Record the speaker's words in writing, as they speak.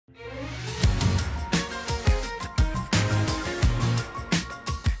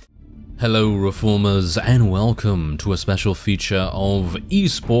Hello Reformers and welcome to a special feature of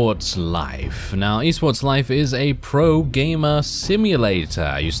Esports Life. Now Esports Life is a pro gamer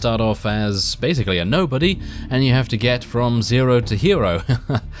simulator. You start off as basically a nobody and you have to get from zero to hero.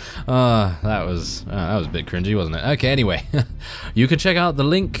 That was a bit cringy, wasn't it? Okay, anyway, you can check out the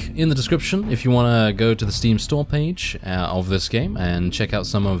link in the description if you want to go to the Steam store page of this game and check out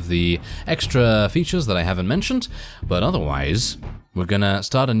some of the extra features that I haven't mentioned, but otherwise we're gonna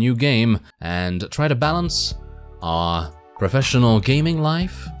start a new game and try to balance our professional gaming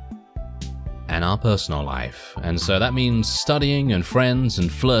life and our personal life. And so that means studying and friends and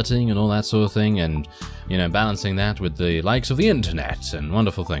flirting and all that sort of thing, and you know, balancing that with the likes of the internet and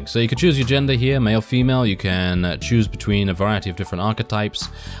wonderful things. So you can choose your gender here, male, female. You can choose between a variety of different archetypes.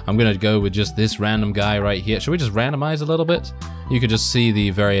 I'm gonna go with just this random guy right here. Should we just randomize a little bit? You could just see the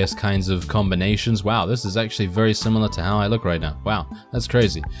various kinds of combinations. Wow, this is actually very similar to how I look right now. Wow, that's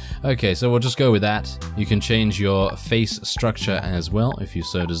crazy. Okay, so we'll just go with that. You can change your face structure as well if you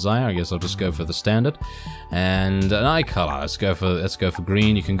so desire. I guess I'll just go for the standard. And an eye color, let's go for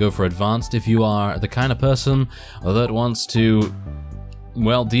green. You can go for advanced if you are the kind of person that wants to,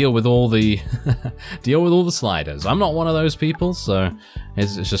 well, deal with all the sliders. I'm not one of those people, so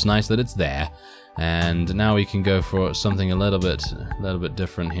it's just nice that it's there. And now we can go for something a little bit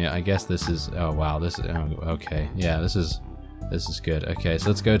different here. I guess this is, oh wow, okay, yeah, this is good. Okay, so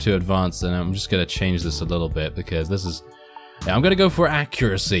let's go to advanced, and I'm just gonna change this a little bit because this is, yeah, I'm gonna go for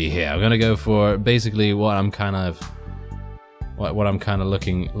accuracy here. I'm gonna go for basically what I'm kind of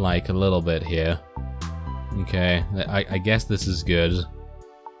looking like a little bit here. Okay, I guess this is good.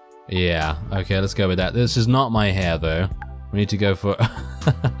 Yeah, okay, let's go with that. This is not my hair though. We need to go for...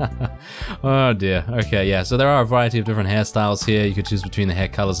 Oh dear. Okay, yeah, so there are a variety of different hairstyles here. You could choose between the hair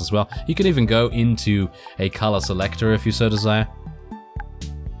colors as well. You can even go into a color selector if you so desire.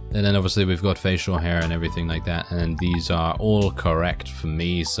 And then obviously we've got facial hair and everything like that, and these are all correct for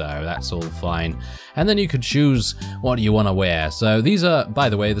me, so that's all fine. And then you could choose what you want to wear. So these are, by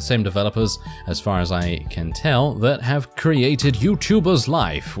the way, the same developers, as far as I can tell, that have created Youtuber's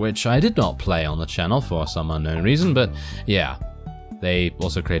Life, which I did not play on the channel for some unknown reason, but yeah, they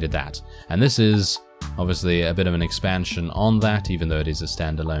also created that. And this is obviously a bit of an expansion on that, even though it is a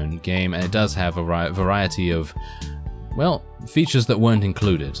standalone game, and it does have a variety of, well, features that weren't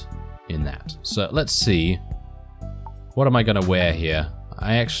included in that. So let's see, what am I gonna wear here?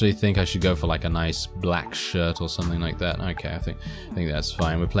 I actually think I should go for like a nice black shirt or something like that. Okay, I think that's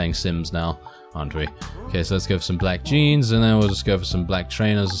fine. We're playing Sims now, aren't we? Okay, so let's go for some black jeans, and then we'll just go for some black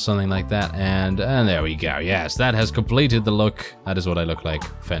trainers or something like that, and there we go. Yes, that has completed the look. That is what I look like.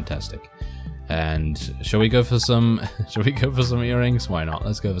 Fantastic. And shall we go for some earrings? Why not?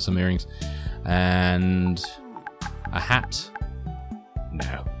 Let's go for some earrings. And a hat?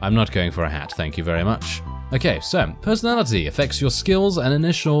 No, I'm not going for a hat, thank you very much. Okay, so personality affects your skills and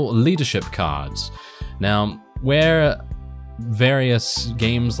initial leadership cards. Now, where various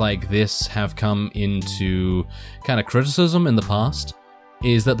games like this have come into kind of criticism in the past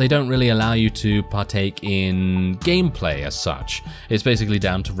is that they don't really allow you to partake in gameplay as such. It's basically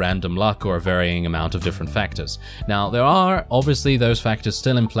down to random luck or a varying amount of different factors. Now, there are obviously those factors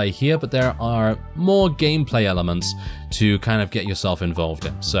still in play here, but there are more gameplay elements to kind of get yourself involved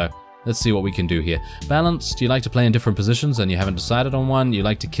in. So let's see what we can do here. Balance, do you like to play in different positions and you haven't decided on one? You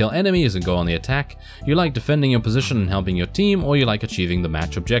like to kill enemies and go on the attack? You like defending your position and helping your team? Or you like achieving the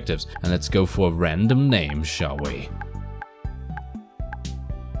match objectives? And let's go for random names, shall we?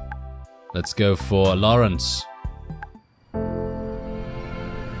 Let's go for Lawrence.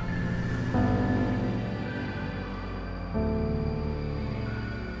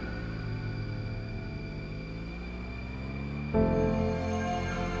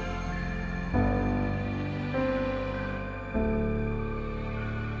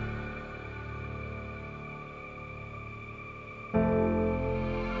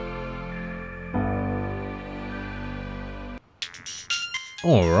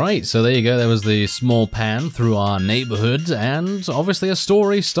 Alright, so there you go, there was the small pan through our neighborhood, and obviously a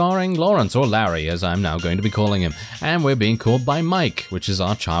story starring Lawrence, or Larry as I'm now going to be calling him, and we're being called by Mike, which is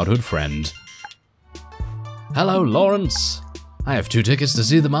our childhood friend. Hello Lawrence! I have 2 tickets to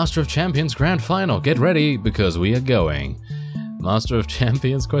see the Master of Champions Grand Final. Get ready, because we are going. Master of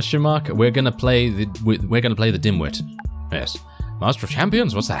Champions, question mark? We're gonna play the Dimwit. Yes. Master of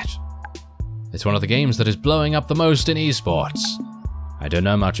Champions? What's that? It's one of the games that is blowing up the most in esports. I don't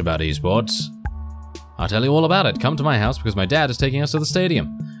know much about esports. I'll tell you all about it. Come to my house because my dad is taking us to the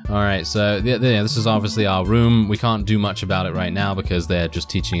stadium. Alright, so this is obviously our room. We can't do much about it right now because they're just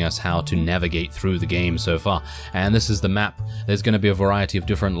teaching us how to navigate through the game so far. And this is the map. There's going to be a variety of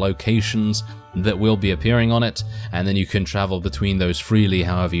different locations that will be appearing on it, and then you can travel between those freely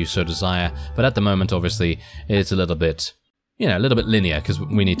however you so desire. But at the moment, obviously, it's a little bit, you know, a little bit linear because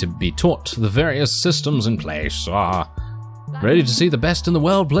we need to be taught the various systems in place. Ready to see the best in the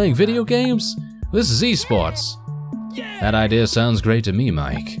world playing video games? This is esports. That idea sounds great to me,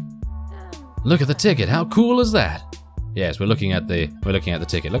 Mike. Look at the ticket. How cool is that? Yes, we're looking at the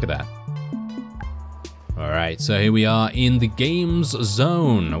ticket. Look at that. All right, so here we are in the games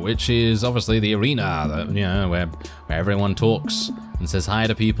zone, which is obviously the arena, you know, where everyone talks and says hi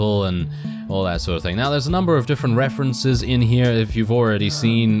to people and all that sort of thing. Now, there's a number of different references in here. If you've already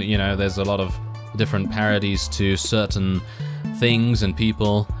seen, you know, there's a lot of different parodies to certain things and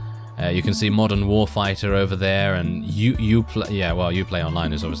people. You can see Modern Warfighter over there, and you play. Yeah, well, you play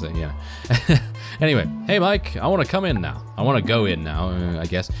online is obviously, yeah. Anyway, hey Mike, I want to come in now. I want to go in now, I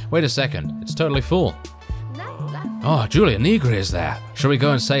guess. Wait a second, it's totally full. Oh, Julia Negri is there. Shall we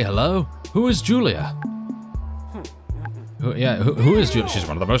go and say hello? Who is Julia? Who is Julia? She's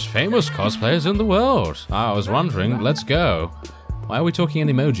one of the most famous cosplayers in the world. I was wondering. Let's go. Why are we talking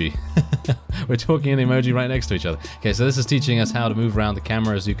in emoji? We're talking in emoji right next to each other. Okay, so this is teaching us how to move around the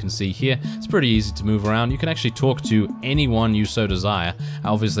camera, as you can see here. It's pretty easy to move around. You can actually talk to anyone you so desire.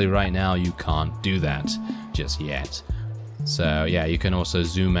 Obviously, right now, you can't do that just yet. So, yeah, you can also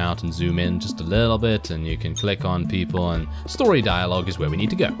zoom out and zoom in just a little bit, and you can click on people, and story dialogue is where we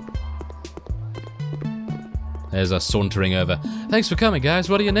need to go. There's us sauntering over. Thanks for coming, guys.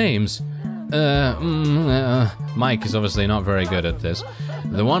 What are your names? Mike is obviously not very good at this.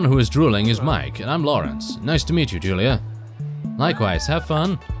 The one who is drooling is Mike, and I'm Lawrence. Nice to meet you, Julia. Likewise, have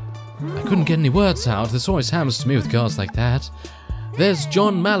fun. I couldn't get any words out. This always happens to me with girls like that. There's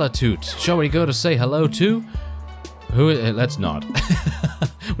John Malatoot. Shall we go to say hello to? Let's not.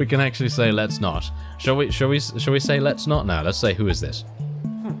 We can actually say let's not. Shall we say let's not? No, let's say who is this?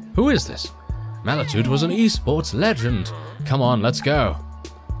 Who is this? Malatoot was an esports legend. Come on, let's go.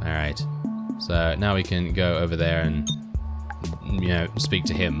 Alright. So now we can go over there and, you know, speak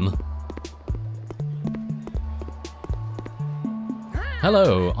to him.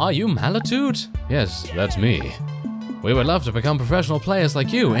 Hello, are you Malatoot? Yes, that's me. We would love to become professional players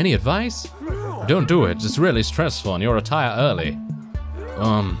like you. Any advice? Don't do it. It's really stressful and you'll retire early.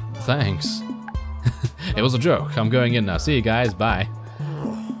 Thanks. It was a joke. I'm going in now. See you guys. Bye.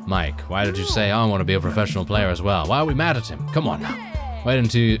 Mike, why did you say I want to be a professional player as well? Why are we mad at him? Come on now. Wait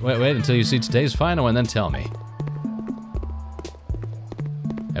until you see today's final and then tell me.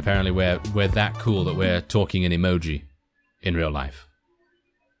 Apparently we're that cool that we're talking in emoji in real life.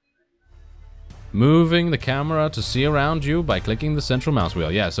 Moving the camera to see around you by clicking the central mouse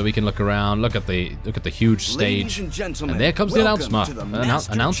wheel. Yeah, so we can look around, look at the huge stage. And there comes the announcer.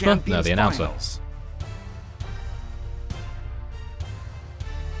 Announcer? No, the announcer. Finals.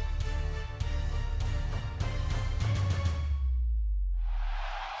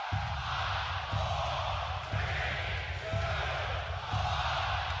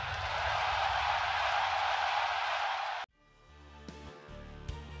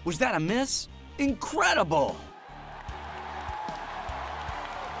 Was that a miss? Incredible!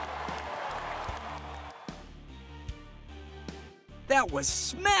 That was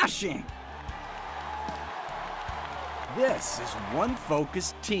smashing! This is one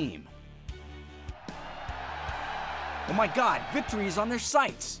focused team. Oh my God, victory is on their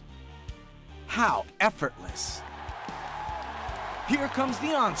sights. How effortless. Here comes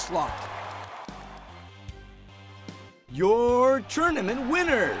the onslaught. Your tournament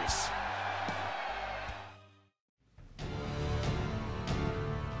winners!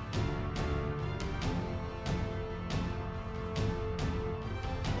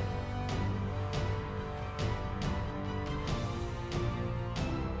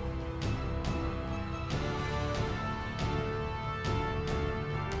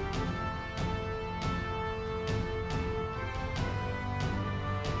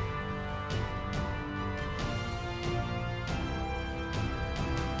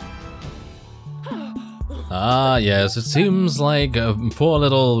 Ah, yes, it seems like poor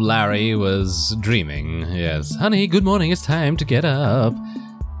little Larry was dreaming. Yes. Honey, good morning, it's time to get up.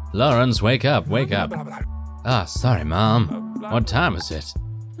 Lawrence, wake up, wake up. Ah, sorry, Mom. What time is it?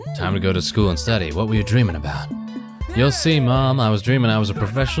 Time to go to school and study. What were you dreaming about? You'll see, Mom, I was dreaming I was a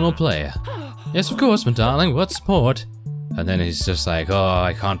professional player. Yes, of course, my darling, what sport? And then he's just like, oh,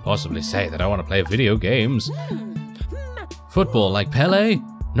 I can't possibly say that I want to play video games. Football, like Pele?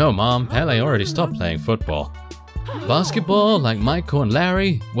 No, Mom, Pele already stopped playing football. Basketball, like Michael and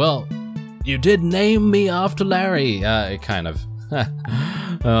Larry? Well, you did name me after Larry. Kind of.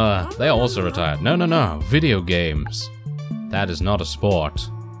 They also retired. No. Video games. That is not a sport.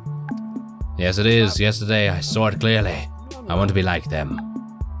 Yes, it is. Yesterday, I saw it clearly. I want to be like them.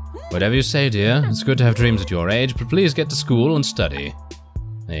 Whatever you say, dear. It's good to have dreams at your age, but please get to school and study.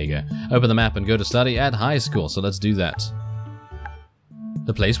 There you go. Open the map and go to study at high school, so let's do that.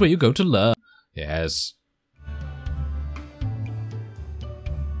 The place where you go to learn. Yes.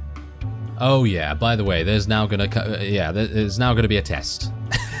 Oh yeah, by the way, there's now gonna there's now gonna be a test.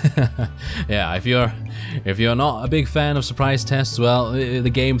 Yeah, if you're not a big fan of surprise tests, well, the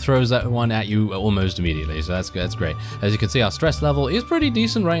game throws that one at you almost immediately, so that's great. As you can see, our stress level is pretty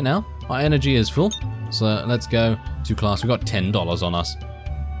decent right now. Our energy is full, so let's go to class. We've got $10 on us.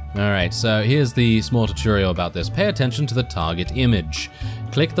 Alright, so here's the small tutorial about this. Pay attention to the target image.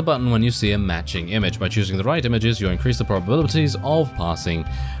 Click the button when you see a matching image. By choosing the right images, you'll increase the probabilities of passing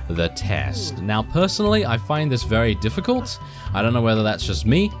the test. Now, personally, I find this very difficult. I don't know whether that's just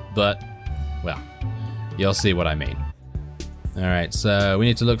me, but, well, you'll see what I mean. Alright, so we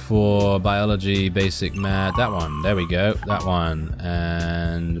need to look for biology, basic math, that one, there we go, that one,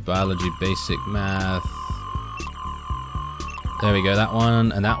 and biology, basic math. There we go, that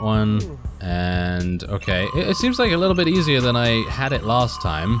one, and okay. It seems like a little bit easier than I had it last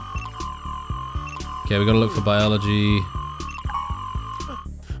time. Okay, we gotta look for biology.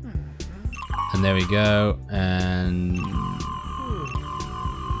 And there we go, and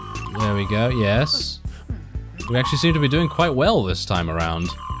there we go, yes. We actually seem to be doing quite well this time around.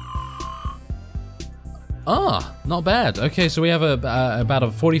 Ah, not bad. Okay, so we have about a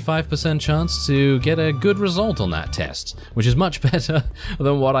 45% chance to get a good result on that test, which is much better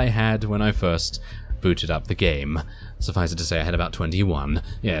than what I had when I first booted up the game. Suffice it to say, I had about 21.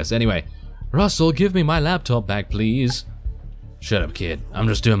 Yes, anyway. Russell, give me my laptop back, please. Shut up, kid. I'm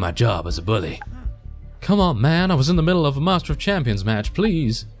just doing my job as a bully. Come on, man. I was in the middle of a Master of Champions match,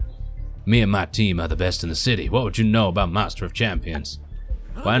 please. Me and my team are the best in the city. What would you know about Master of Champions?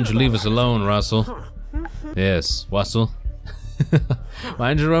 Why don't you leave us alone, Russell? Yes, Russell.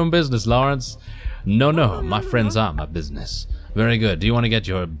 Mind your own business, Lawrence. No, my friends are my business. Very good. Do you want to get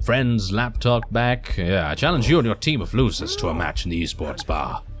your friend's laptop back? Yeah, I challenge you and your team of losers to a match in the esports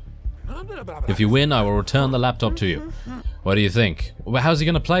bar. If you win, I will return the laptop to you. What do you think? How's he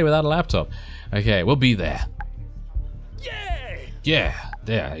going to play without a laptop? Okay, we'll be there. Yeah,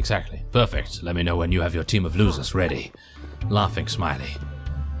 exactly. Perfect. Let me know when you have your team of losers ready. Laughing smiley.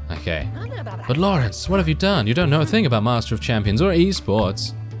 Okay. But Lawrence, what have you done? You don't know a thing about Master of Champions or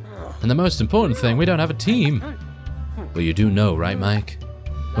esports. And the most important thing, we don't have a team. Well, you do know, right, Mike?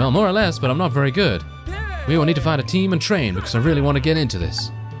 Well, more or less, but I'm not very good. We will need to find a team and train because I really want to get into this.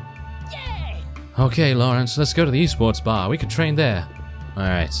 Okay, Lawrence, let's go to the esports bar. We could train there.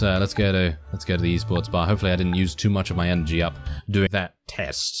 Alright, so let's go to the esports bar. Hopefully I didn't use too much of my energy up doing that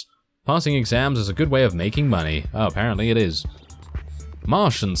test. Passing exams is a good way of making money. Oh, apparently it is.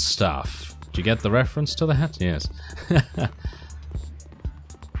 Martian stuff. Did you get the reference to that? Yes.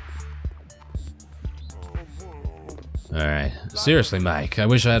 Alright. Seriously, Mike, I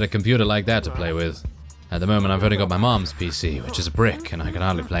wish I had a computer like that to play with. At the moment, I've only got my mom's PC, which is a brick, and I can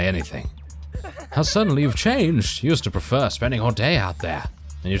hardly play anything. How suddenly you've changed. You used to prefer spending all day out there.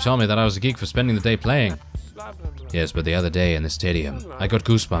 And you told me that I was a geek for spending the day playing. Yes, but the other day in the stadium, I got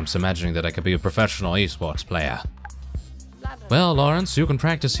goosebumps imagining that I could be a professional esports player. Well, Lawrence, you can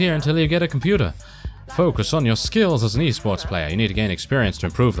practice here until you get a computer. Focus on your skills as an esports player. You need to gain experience to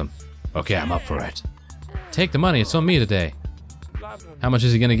improve them. Okay, I'm up for it. Take the money, it's on me today. How much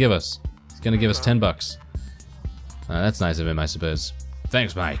is he gonna give us? He's gonna give us 10 bucks. That's nice of him, I suppose.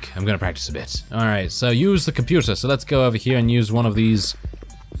 Thanks, Mike. I'm gonna practice a bit. Alright, so use the computer. So let's go over here and use one of these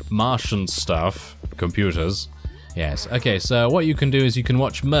Martian stuff. Computers. Yes, okay, so what you can do is you can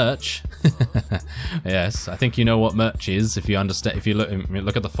watch merch. Yes, I think you know what merch is. If you understand, if you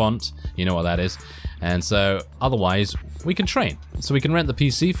look at the font, you know what that is. And so, otherwise, we can train. So we can rent the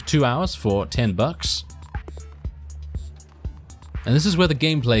PC for 2 hours for 10 bucks. And this is where the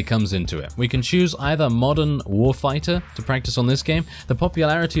gameplay comes into it. We can choose either Modern Warfighter to practice on this game. The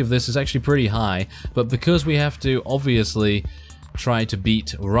popularity of this is actually pretty high, but because we have to obviously try to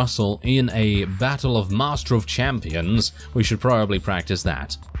beat Russell in a battle of Master of Champions, we should probably practice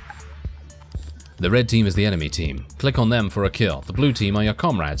that. The red team is the enemy team. Click on them for a kill. The blue team are your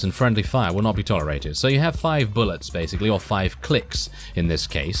comrades and friendly fire will not be tolerated. So you have 5 bullets basically, or 5 clicks in this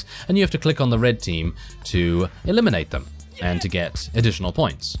case, and you have to click on the red team to eliminate them and to get additional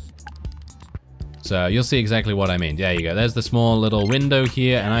points. So you'll see exactly what I mean. There you go. There's the small little window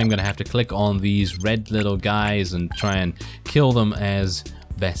here, and I'm going to have to click on these red little guys and try and kill them as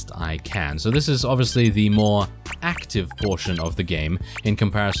best I can. So this is obviously the more active portion of the game in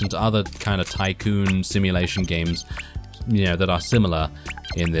comparison to other kind of tycoon simulation games, you know, that are similar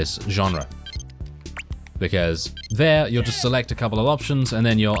in this genre. Because there, you'll just select a couple of options, and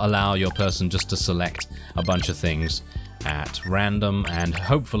then you'll allow your person just to select a bunch of things at random, and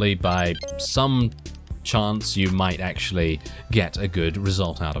hopefully by some chance you might actually get a good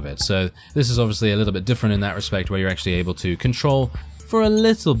result out of it. So this is obviously a little bit different in that respect, where you're actually able to control for a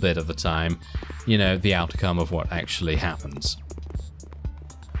little bit of the time, you know, the outcome of what actually happens.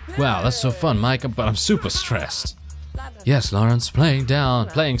 Wow, that's so fun, Mike, but I'm super stressed. Yes, Lawrence, playing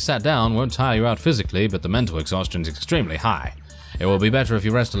sat down won't tire you out physically, but the mental exhaustion is extremely high. It will be better if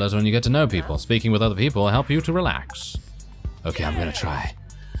you rest a little when you get to know people. Speaking with other people will help you to relax. Okay, I'm gonna try.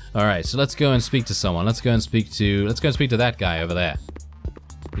 Alright, so let's go and speak to someone. Let's go and speak to that guy over there.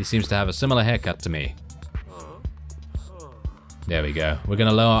 He seems to have a similar haircut to me. There we go. We're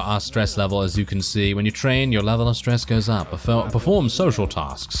gonna lower our stress level. As you can see, when you train, your level of stress goes up. Perform social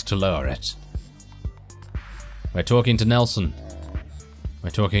tasks to lower it. We're talking to Nelson.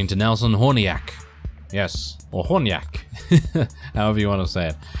 We're talking to Nelson Horniak. Yes, or Horniak. However you want to say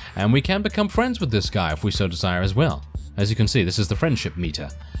it. And we can become friends with this guy if we so desire as well. As you can see, this is the friendship meter.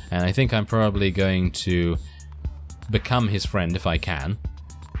 And I think I'm probably going to become his friend if I can.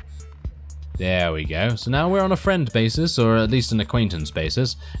 There we go. So now we're on a friend basis, or at least an acquaintance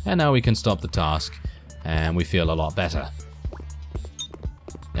basis. And now we can stop the task, and we feel a lot better.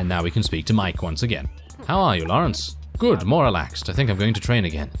 And now we can speak to Mike once again. How are you, Lawrence? Good, more relaxed. I think I'm going to train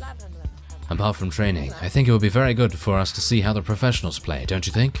again. Apart from training, I think it would be very good for us to see how the professionals play, don't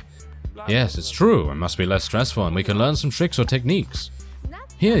you think? Yes, it's true. It must be less stressful, and we can learn some tricks or techniques.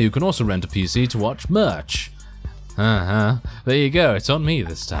 Here, you can also rent a PC to watch merch. There you go. It's on me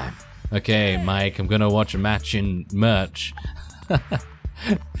this time. Okay, Mike, I'm gonna watch a match in merch.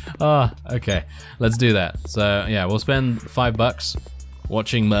 Oh, okay. Let's do that. So, yeah, we'll spend $5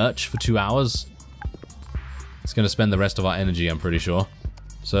 watching merch for 2 hours. It's gonna spend the rest of our energy, I'm pretty sure.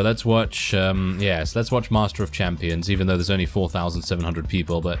 So let's watch, yes, let's watch Master of Champions, even though there's only 4,700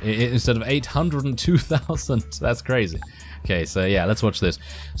 people, but instead of 802,000, that's crazy. Okay, so yeah, let's watch this.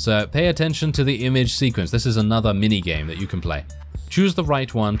 So pay attention to the image sequence. This is another mini game that you can play. Choose the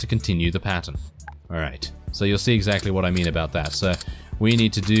right one to continue the pattern. Alright, so you'll see exactly what I mean about that. So we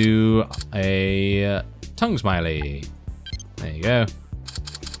need to do a tongue smiley. There you go.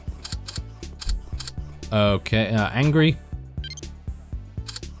 Okay, angry.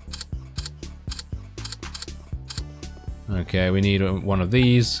 Okay, we need one of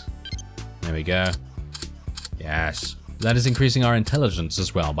these. There we go. Yes. That is increasing our intelligence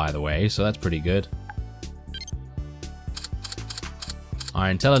as well, by the way, so that's pretty good. Our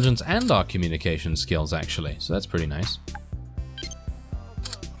intelligence and our communication skills, actually, so that's pretty nice.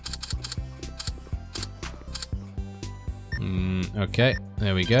 Okay,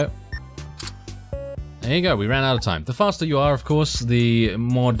 there we go. There you go, we ran out of time. The faster you are, of course, the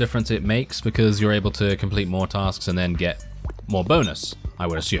more difference it makes, because you're able to complete more tasks and then get more bonus, I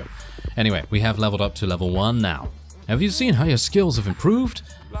would assume. Anyway, we have leveled up to level 1 now. Have you seen how your skills have improved?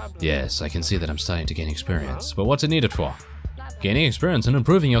 Yes, I can see that I'm starting to gain experience, but what's it needed for? Gaining experience and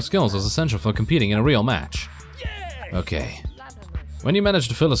improving your skills is essential for competing in a real match. Okay. When you manage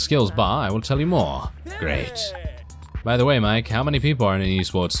to fill a skills bar, I will tell you more. Great. By the way, Mike, how many people are in an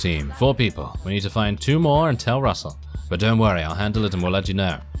esports team? 4 people. We need to find 2 more and tell Russell. But don't worry, I'll handle it and we'll let you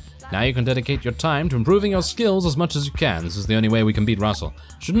know. Now you can dedicate your time to improving your skills as much as you can. This is the only way we can beat Russell.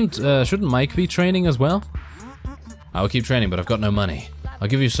 Shouldn't Mike be training as well? I will keep training, but I've got no money. I'll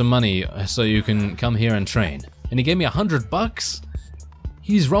give you some money so you can come here and train. And he gave me $100?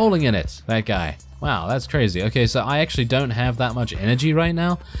 He's rolling in it, that guy. Wow, that's crazy. Okay, so I actually don't have that much energy right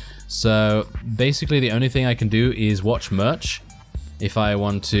now. So basically the only thing I can do is watch merch if I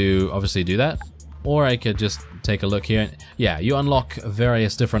want to obviously do that. Or I could just take a look here. Yeah, you unlock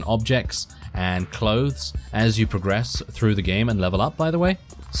various different objects and clothes as you progress through the game and level up, by the way.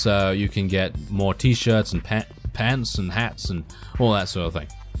 So you can get more t-shirts and pants and hats and all that sort of thing.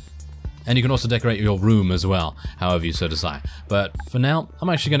 And you can also decorate your room as well, however you so desire. But for now, I'm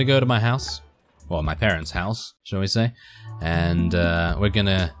actually going to go to my house, or my parents' house, shall we say, and we're going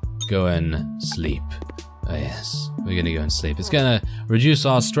to go and sleep. Oh yes, we're going to go and sleep. It's going to reduce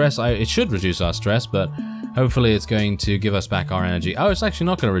our stress. It should reduce our stress, but hopefully it's going to give us back our energy. Oh, it's actually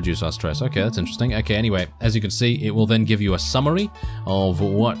not going to reduce our stress. Okay, that's interesting. Okay, anyway, as you can see, it will then give you a summary of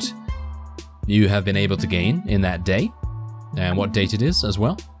what you have been able to gain in that day, and what date it is as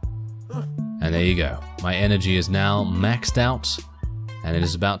well. And there you go. My energy is now maxed out, and it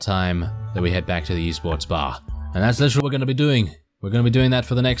is about time that we head back to the esports bar. And that's literally what we're going to be doing. We're going to be doing that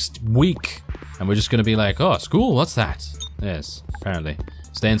for the next week. And we're just going to be like, oh, school? What's that? Yes, apparently.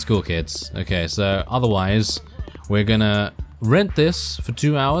 Stay in school, kids. Okay, so otherwise, we're going to rent this for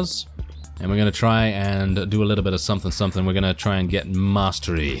 2 hours. And we're going to try and do a little bit of something. We're going to try and get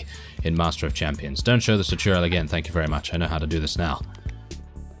mastery in Master of Champions. Don't show this tutorial again. Thank you very much. I know how to do this now.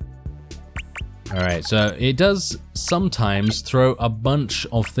 Alright, so it does sometimes throw a bunch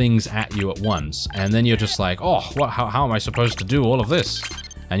of things at you at once, and then you're just like, oh, how am I supposed to do all of this?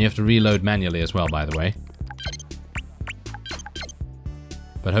 And you have to reload manually as well, by the way.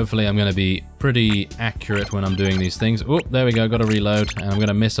 But hopefully I'm going to be pretty accurate when I'm doing these things. Oh, there we go, got to reload, and I'm going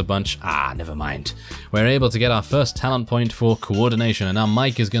to miss a bunch. Ah, never mind. We're able to get our first talent point for coordination, and now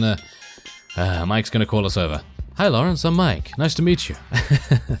Mike is going to... Mike's going to call us over. Hi Lawrence, I'm Mike. Nice to meet you.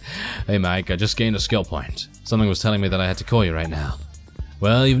 Hey Mike, I just gained a skill point. Something was telling me that I had to call you right now.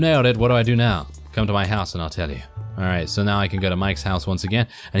 Well, you've nailed it. What do I do now? Come to my house and I'll tell you. Alright, so now I can go to Mike's house once again,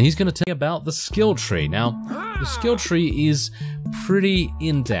 and he's going to tell me about the skill tree. Now, the skill tree is pretty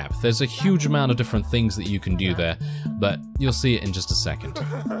in-depth. There's a huge amount of different things that you can do there, but you'll see it in just a second.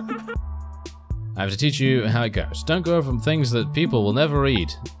 I have to teach you how it goes. Don't go over things that people will never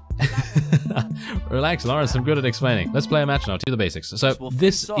read. Relax, Lawrence, I'm good at explaining. Let's play a match now, to the basics. So,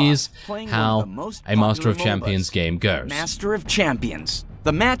 this is how a Master of Champions game goes. Master of Champions.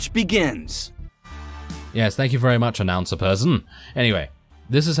 The match begins. Yes, thank you very much, announcer person. Anyway,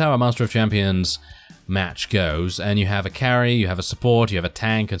 this is how a Master of Champions match goes, and you have a carry, you have a support, you have a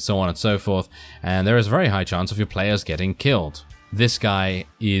tank, and so on and so forth, and there is a very high chance of your players getting killed. This guy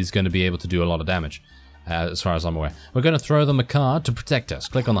is going to be able to do a lot of damage. As far as I'm aware. We're going to throw them a card to protect us.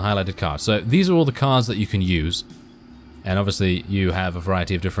 Click on the highlighted card. So these are all the cards that you can use. And obviously you have a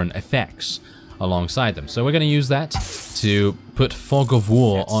variety of different effects alongside them. So we're going to use that to put Fog of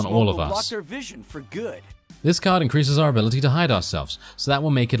War on all of us. Block our vision for good. This card increases our ability to hide ourselves. So that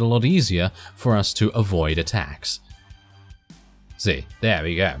will make it a lot easier for us to avoid attacks. See, there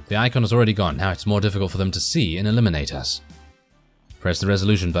we go. The icon is already gone. Now it's more difficult for them to see and eliminate us. Press the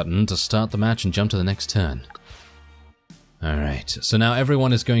resolution button to start the match and jump to the next turn. Alright, so now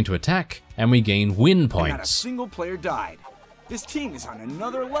everyone is going to attack, and we gain win points. Not a single player died. This team is on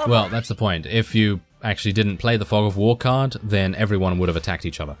another level. Well, that's the point. If you actually didn't play the Fog of War card, then everyone would have attacked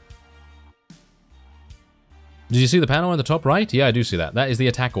each other. Did you see the panel in the top right? Yeah, I do see that. That is the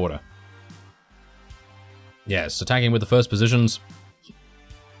attack order. Yes, attacking with the first positions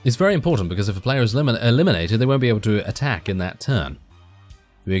is very important, because if a player is eliminated, they won't be able to attack in that turn.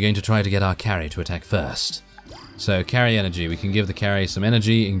 We're going to try to get our carry to attack first. So carry energy, we can give the carry some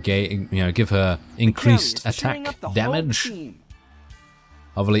energy and give her increased attack damage.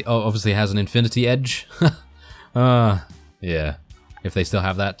 Obviously has an infinity edge. Yeah. If they still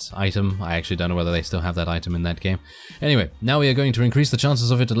have that item, I actually don't know whether they still have that item in that game. Anyway, now we are going to increase the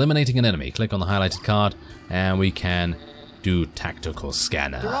chances of it eliminating an enemy. Click on the highlighted card, and we can do tactical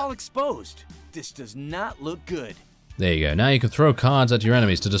scanner. They're all exposed. This does not look good. There you go. Now you can throw cards at your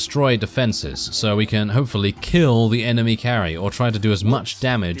enemies to destroy defenses, so we can hopefully kill the enemy carry or try to do as much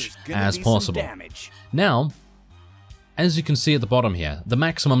damage as possible. Now, as you can see at the bottom here, the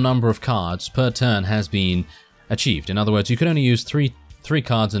maximum number of cards per turn has been achieved. In other words, you can only use three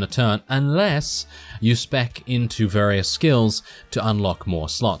cards in a turn unless you spec into various skills to unlock more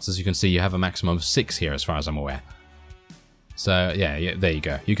slots. As you can see, you have a maximum of 6 here as far as I'm aware. So yeah, there you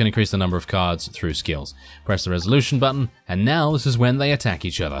go. You can increase the number of cards through skills. Press the resolution button, and now this is when they attack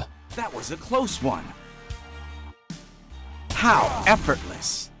each other. That was a close one. How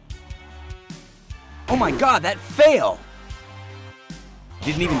effortless. Oh my god, that fail!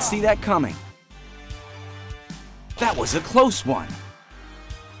 Didn't even see that coming. That was a close one.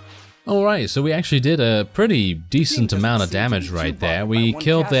 Alright, so we actually did a pretty decent amount of damage right there. We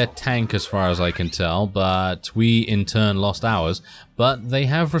killed their tank as far as I can tell, but we in turn lost ours. But they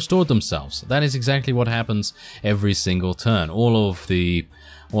have restored themselves. That is exactly what happens every single turn. All of the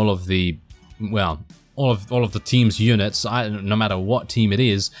team's units, no matter what team it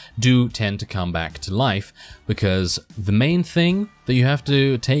is, do tend to come back to life, because the main thing that you have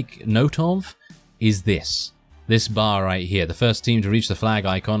to take note of is this. This bar right here. The first team to reach the flag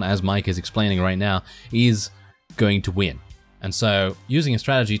icon, as Mike is explaining right now, is going to win. And so, using a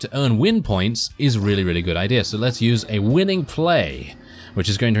strategy to earn win points is a really, really good idea. So let's use a winning play, which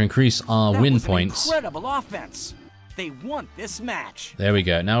is going to increase our win points. Incredible offense. They want this match. There we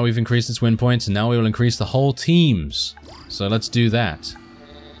go. Now we've increased its win points, and now we will increase the whole team's. So let's do that.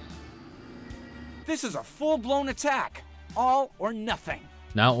 This is a full-blown attack. All or nothing.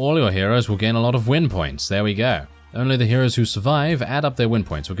 Now all your heroes will gain a lot of win points. There we go. Only the heroes who survive add up their win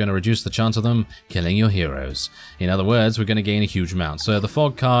points. We're going to reduce the chance of them killing your heroes. In other words, we're going to gain a huge amount. So the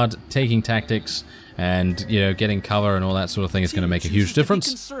fog card, taking tactics, and getting cover and all that sort of thing is going to make a huge difference.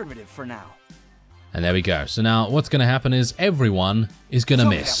 Conservative for now. And there we go. So now what's going to happen is everyone is going to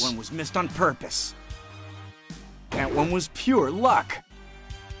miss. That one was missed on purpose. That one was pure luck.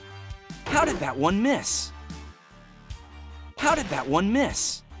 How did that one miss? How did that one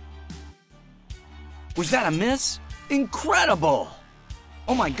miss? Was that a miss? Incredible!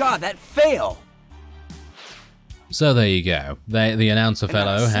 Oh my god, that fail! So there you go. The announcer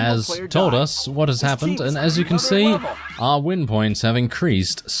fellow has told us what has happened, and as you can see, our win points have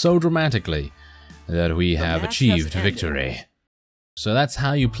increased so dramatically that we have achieved victory. So that's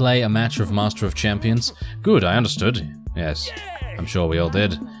how you play a match of Master of Champions. Good, I understood. Yes, I'm sure we all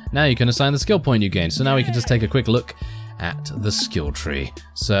did. Now you can assign the skill point you gained, so now we can just take a quick look at the skill tree.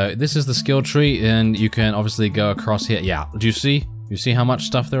 So this is the skill tree, and you can obviously go across here. Yeah, do you see? You see how much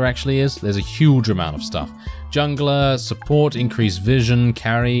stuff there actually is? There's a huge amount of stuff. Jungler, support, increased vision,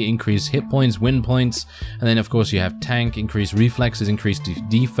 carry, increased hit points, win points, and then of course you have tank, increased reflexes, increased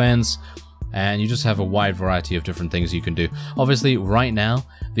defense, and you just have a wide variety of different things you can do. Obviously, right now,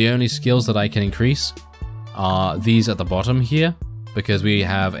 the only skills that I can increase are these at the bottom here, because we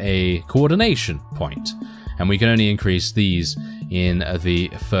have a coordination point. And we can only increase these in the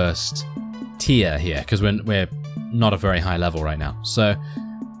first tier here, because we're not a very high level right now. So,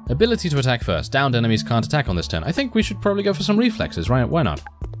 ability to attack first. Downed enemies can't attack on this turn. I think we should probably go for some reflexes, right? Why not?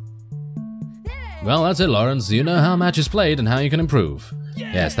 Well, that's it, Lawrence. You know how a match is played and how you can improve.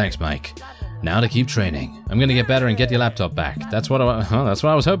 Yes, thanks, Mike. Now to keep training. I'm gonna get better and get your laptop back. That's what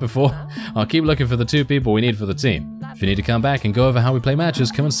I was hoping for. I'll keep looking for the 2 people we need for the team. If you need to come back and go over how we play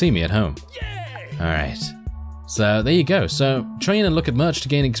matches, come and see me at home. Alright. So there you go. So train and look at merch to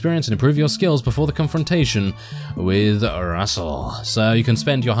gain experience and improve your skills before the confrontation with Russell. So you can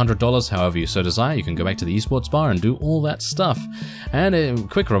spend your $100 however you so desire. You can go back to the esports bar and do all that stuff. And a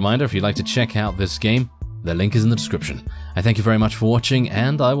quick reminder, if you'd like to check out this game, the link is in the description. I thank you very much for watching,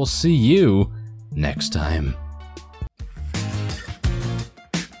 and I will see you next time.